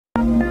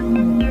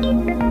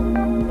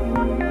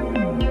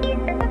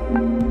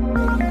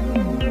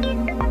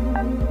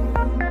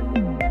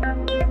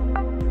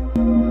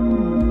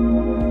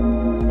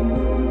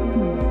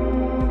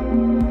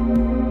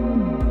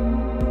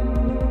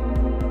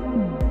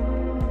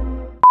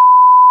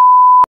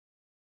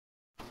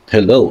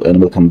Hello and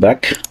welcome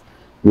back.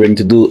 We're going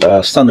to do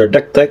a standard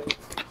deck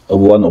of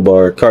one of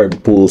our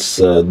card pools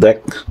deck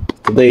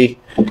today,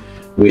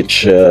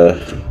 which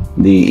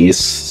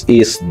is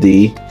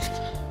the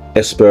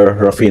Esper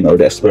Raffine or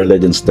the Esper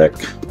Legends deck,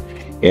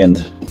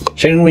 and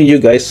sharing with you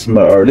guys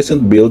our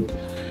recent build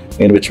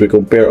in which we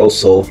compare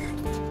also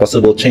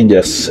possible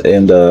changes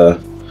in the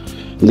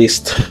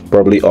list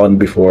probably on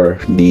before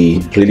the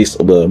release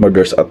of the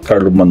Murders at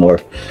Carlo Manor.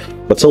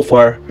 But so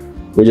far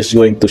we're just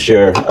going to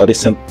share a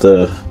recent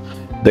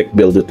deck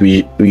build that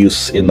we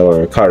use in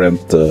our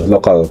current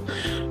local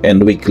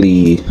and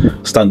weekly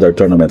standard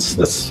tournaments.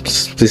 That's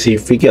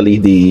specifically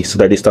the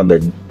Saturday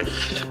standard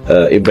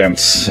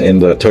events in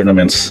the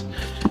tournaments.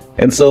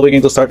 And so we're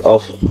going to start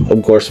off,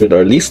 of course, with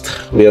our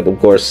list. We have, of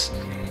course,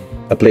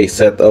 a play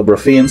set of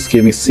Raffines,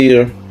 Kimi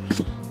Seer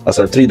as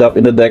our 3-drop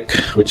in the deck,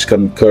 which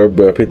can curve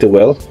pretty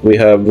well. We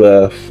have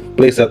a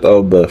play set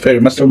of Fairy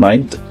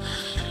Mastermind.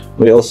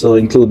 We also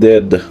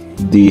included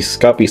these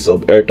copies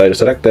of Airtide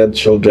Resurrected,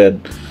 Shieldred,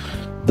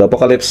 the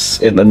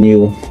Apocalypse, and a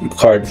new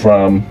card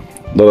from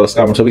the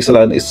Scammers of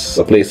Ixalan is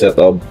a playset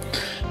of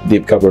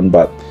Deep Cavern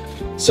Bat.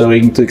 So we're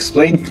going to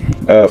explain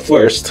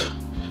first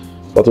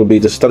what will be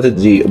the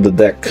strategy of the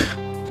deck.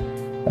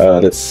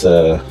 Let's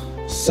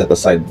set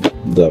aside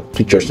the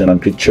creatures and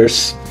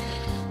non-creatures.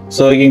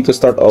 So we're going to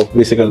start off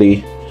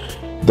basically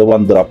the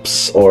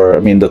 1-drops, or I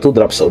mean the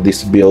 2-drops of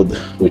this build,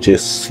 which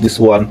is this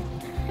one.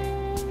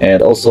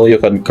 And also you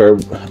can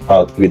curve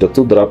out with the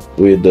 2-drop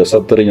with the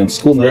Subterranean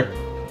Schooner,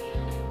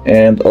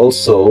 and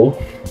also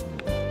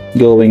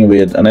going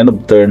with an end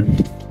of turn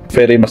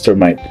Fairy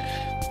Mastermind.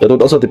 That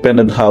would also depend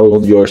on how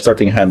your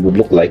starting hand would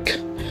look like,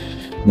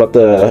 but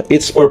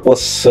its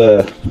purpose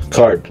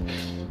card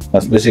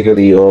is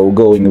basically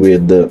going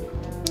with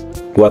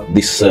what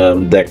this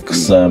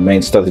deck's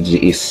main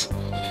strategy is: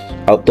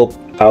 out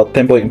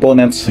tempo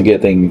opponents,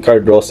 getting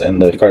card draws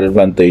and card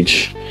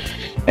advantage.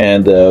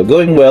 And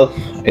going well,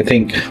 I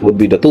think, would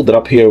be the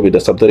 2-drop here with the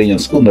Subterranean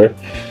Schooner,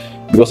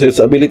 because it's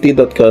ability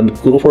that can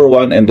crew for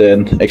 1 and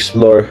then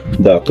explore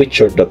the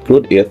creature that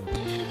crewed it,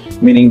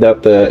 meaning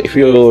that if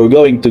you're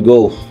going to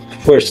go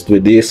first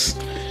with this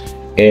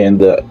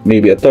and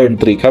maybe a turn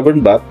 3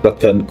 Cavern Bat that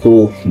can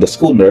crew the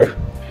Schooner,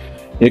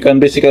 you can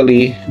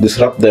basically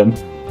disrupt them,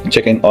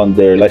 checking on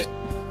their life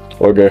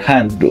or their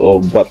hand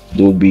of what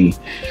would be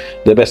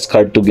the best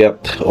card to get,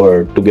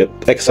 or to get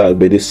exiled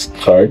by this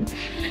card,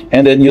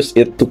 and then use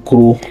it to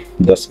crew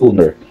the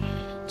Schooner.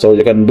 So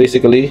you can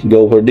basically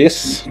go for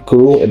this,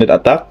 crew, and then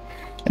attack,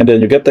 and then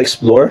you get to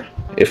explore.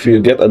 If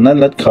you get a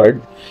non-land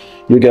card,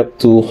 you get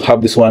to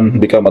have this one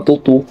become a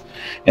 2-2,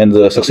 and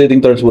the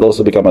succeeding turns would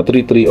also become a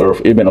 3-3 or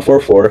even a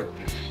 4-4,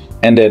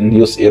 and then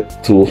use it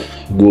to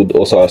good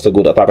also as a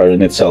good attacker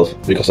in itself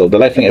because of the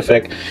lifelink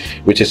effect,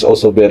 which is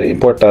also very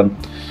important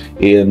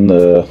in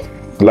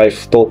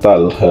life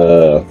total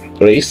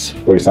race,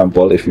 for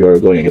example, if you're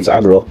going against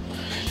aggro.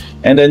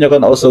 And then you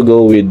can also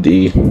go with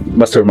the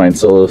Mastermind.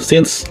 So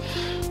since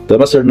the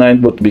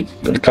Mastermind would be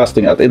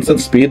casting at instant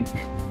speed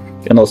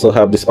and also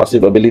have this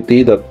passive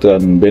ability that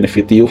can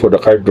benefit you for the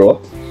card draw,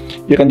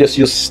 you can just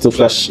use to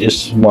flash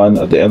each one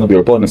at the end of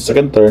your opponent's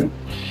second turn,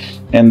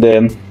 and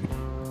then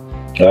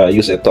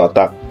use it to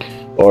attack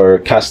or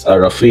cast a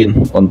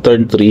Raffine on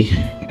turn 3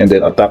 and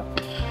then attack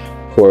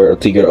for a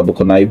trigger of a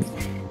connive.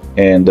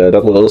 And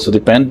that will also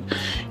depend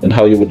on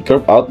how you would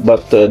curve out,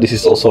 but this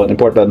is also an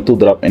important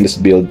 2-drop in this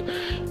build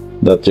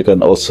that you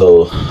can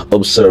also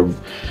observe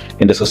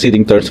in the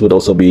succeeding turns, would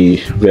also be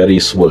very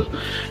useful.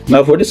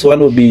 Now for this one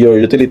would be your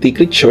utility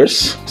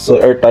creatures. So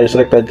Airtide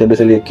Resurrected can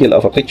basically kill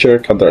off a creature,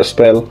 counter a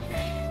spell,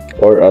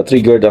 or a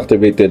triggered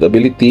activated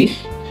ability,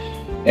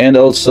 and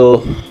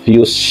also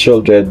use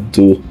Shieldred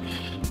to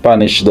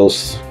punish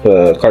those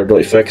card draw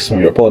effects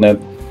from your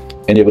opponent.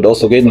 And you would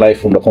also gain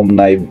life from the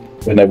connive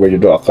whenever you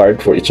draw a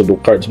card. For each of the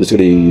cards,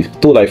 basically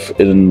 2 life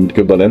in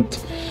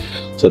equivalent.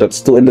 So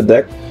that's 2 in the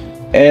deck.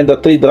 And the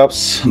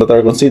 3-drops that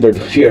are considered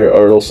here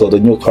are also the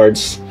new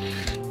cards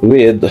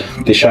with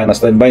Tishana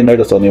Steinbinder.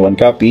 That's only 1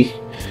 copy,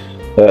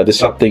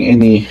 disrupting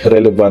any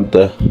relevant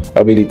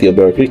ability of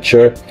your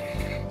creature,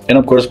 and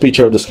of course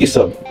Preacher of the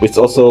Schism, which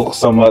also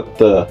somewhat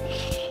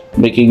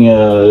making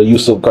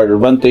use of card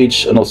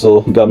advantage and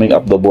also gumming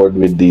up the board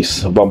with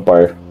these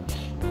vampire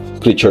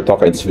creature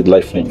tokens with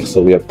lifelink.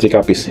 So we have 3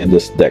 copies in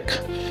this deck.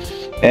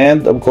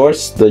 And of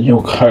course the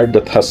new card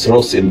that has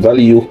rose in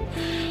value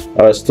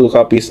is 2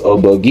 copies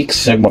of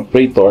Geeks Yawgmoth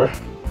Praetor.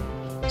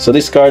 So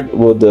this card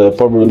would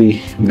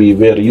probably be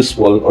very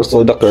useful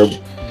also in the curve,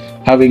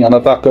 having an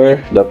attacker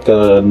that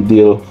can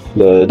deal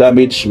the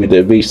damage with the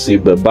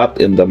evasive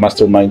bat in the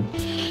Mastermind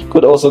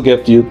could also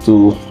get you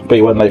to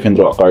pay 1 life and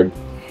draw a card.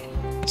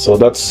 So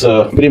that's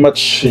pretty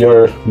much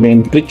your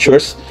main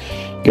creatures,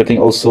 getting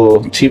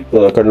also cheap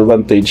card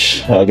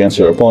advantage against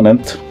your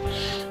opponent.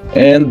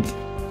 And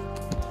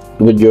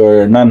with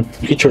your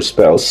non-creature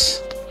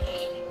spells,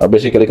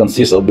 basically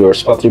consists of your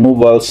spot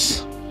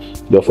removals,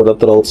 go for the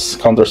throats,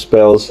 counter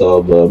spells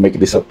of make it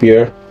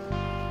disappear.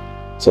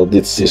 So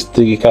this is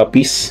 3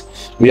 copies.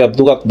 We have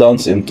 2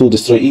 lockdowns and 2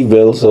 destroy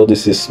evil. So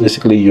this is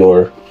basically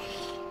your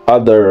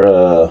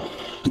other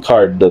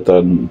card that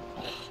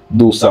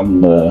do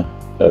some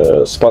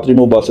spot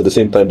removals at the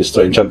same time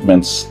destroy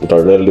enchantments that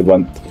are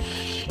relevant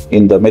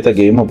in the meta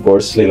game. Of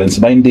course, Leyland's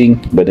Binding,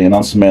 Binding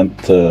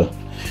Announcement,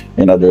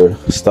 and other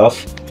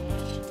stuff.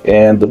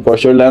 And of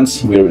course, your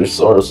lands, it's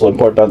also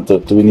important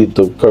that we need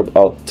to curve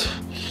out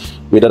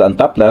with an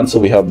untapped land. So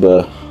we have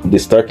the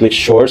Starklick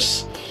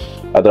Shores,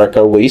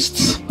 Darkar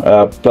Wastes,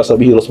 plus our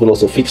heroes will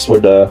also fix for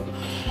the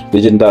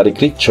legendary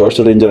creatures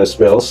or dangerous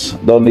spells.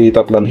 The only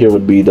top land here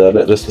would be the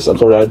Restless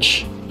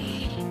Anchorage.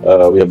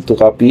 We have 2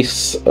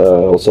 copies,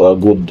 also a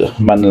good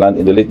man land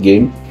in the late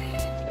game.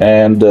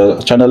 And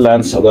channel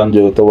lands,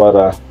 Aganjo,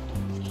 Tawara,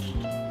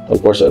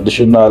 of course,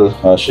 additional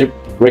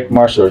Shipwreck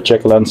Marsh or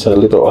check lands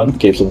later on,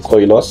 Caves of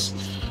Koilos.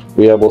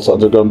 We have also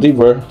Underground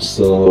River,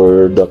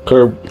 so the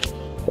curve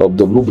of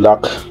the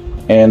blue-black.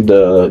 And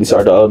these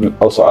are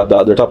also the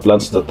other top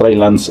lands, the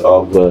tri-lands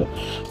of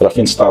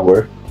Raffine's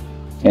Tower.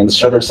 And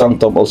Shattered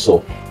Sanctum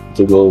also,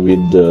 to go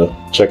with the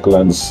check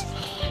lands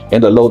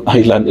and the Lone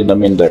Island in the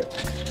main deck.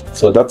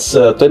 So that's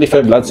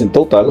 25 lands in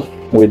total,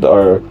 with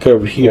our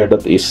curve here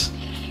that is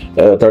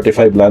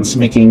 35 lands,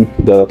 making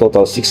the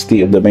total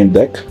 60 of the main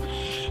deck.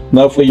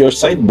 Now for your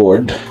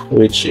sideboard,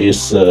 which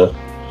is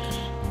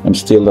I'm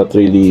still not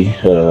really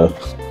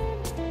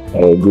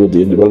good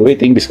in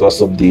evaluating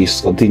because of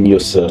these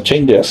continuous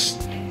changes.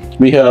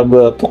 We have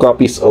 2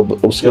 copies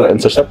of Obscura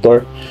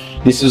Interceptor.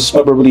 This is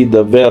probably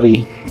the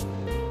very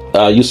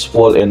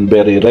useful and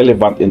very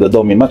relevant in the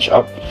Domain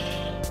matchup,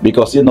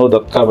 because you know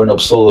that Cavern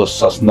of Souls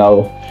has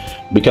now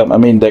become a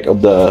main deck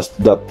of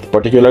that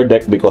particular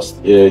deck, because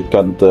it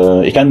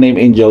can name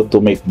Angel to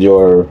make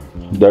their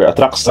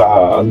Atraxa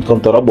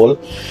uncounterable.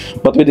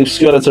 But with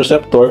Obscure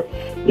Interceptor,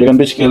 you can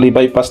basically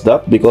bypass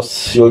that,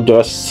 because you'll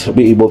just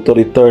be able to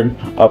return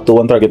up to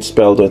 1 target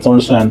spell to its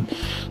owner's hand.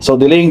 So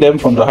delaying them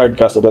from the hard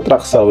cast of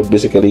Atraxa would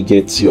basically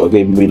gets you a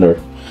game winner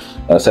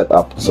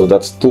setup. So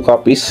that's 2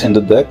 copies in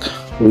the deck.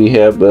 We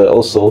have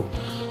also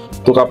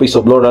 2 copies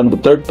of Loran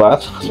with Third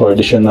Path for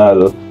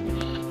additional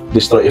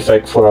destroy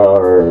effect for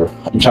our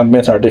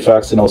enchantments,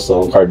 artifacts, and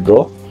also card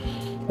draw.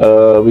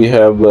 We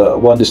have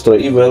 1 Destroy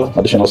Evil,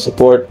 additional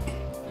support.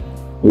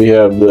 We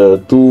have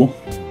 2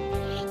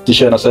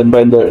 Titiana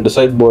Signbinder in the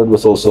sideboard,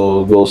 which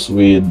also goes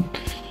with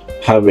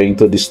having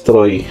to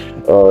destroy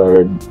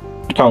or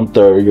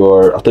counter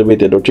your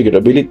activated or triggered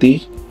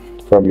ability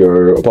from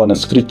your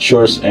opponent's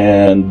creatures.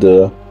 And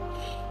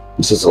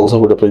this is also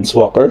with the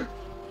Planeswalker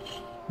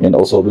and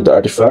also with the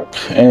artifact.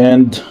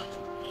 And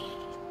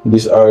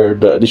these are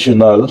the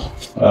additional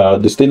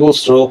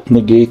Distinguished Stroke,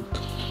 Negate,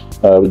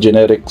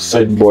 generic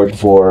sideboard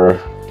for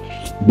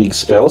big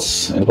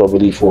spells, and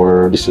probably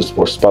this is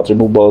for spot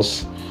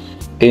removals,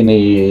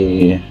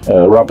 any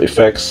ramp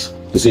effects,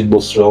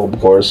 Distinguished Stroke, of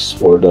course,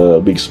 for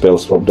the big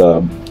spells from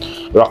the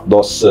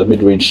Rakdos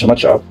mid-range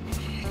matchup.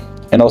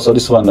 And also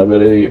this one, a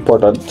very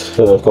important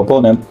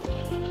component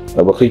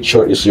of a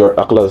creature, is your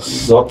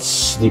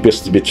Aklazot's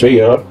Deepest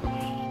Betrayer.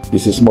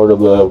 This is more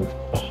of a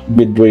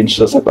mid-range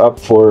setup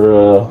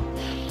for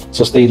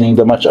sustaining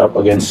the matchup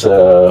against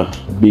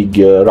big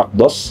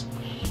Rakdos,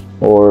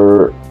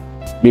 or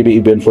maybe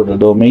even for the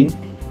Domain,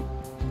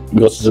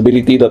 because it's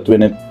ability that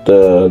when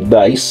it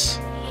dies,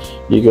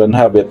 you can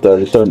have it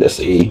returned as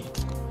a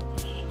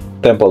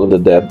Temple of the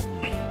Dead,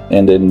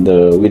 and then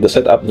with the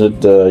setup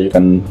that you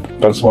can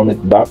transform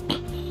it back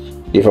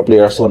if a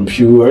player has 1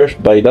 fewer.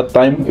 By that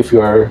time, if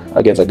you are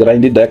against a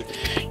grindy deck,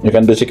 you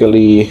can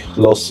basically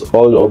lose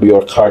all of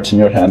your cards in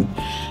your hand.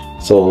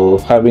 So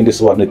having this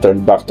one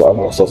returned back to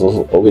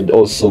Aggro would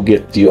also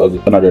get you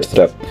another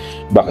threat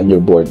back on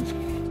your board.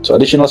 So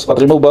additional spot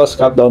removals,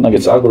 cut down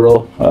against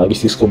Aggro,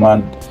 this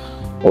command,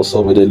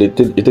 also with the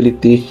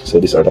utility. So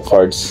these are the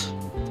cards.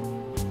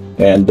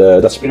 And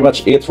that's pretty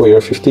much it for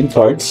your 15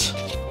 cards.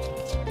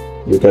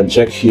 You can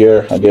check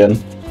here again.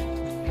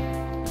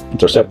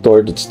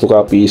 Interceptor, that's 2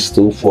 copies,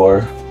 2,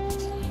 4,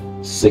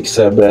 6,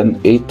 7,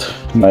 8,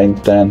 9,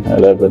 10,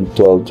 11,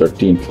 12,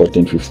 13,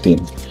 14,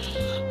 15.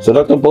 So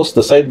that composes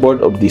the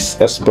sideboard of this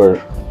Esper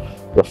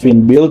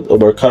Raffine build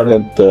of our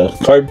current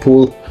card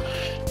pool.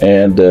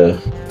 And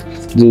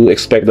do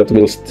expect that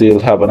we'll still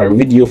have another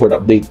video for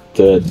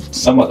the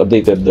somewhat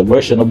updated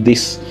version of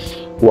this,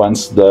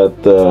 once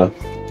that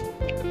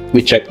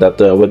we check that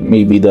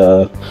maybe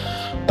the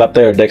top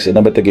tier decks in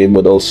the meta game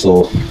would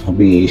also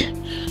be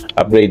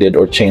upgraded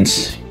or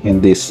changed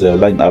in this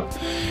lineup.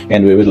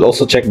 And we will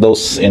also check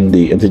those in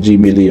the MTG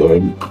Melee, or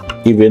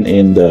even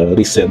in the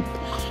recent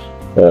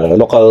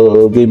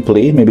local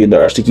gameplay, maybe in the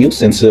RCQ,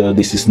 since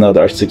this is now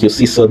the RCQ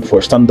season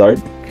for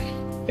Standard.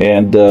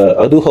 And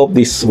I do hope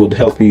this would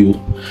help you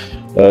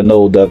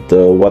know that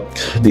what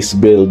this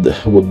build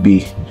would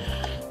be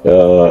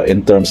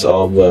in terms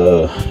of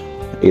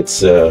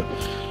its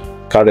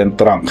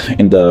current rank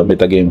in the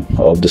metagame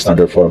of the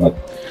Standard format.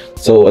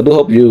 So I do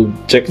hope you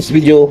check this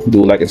video,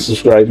 do like and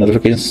subscribe,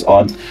 notifications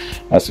on,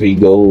 as we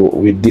go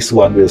with this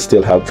one. We'll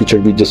still have future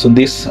videos on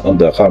this on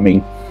the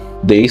coming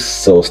days,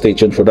 so stay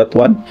tuned for that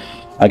one.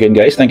 Again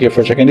guys, thank you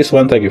for checking this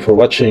one, thank you for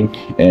watching,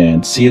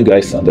 and see you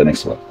guys on the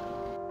next one.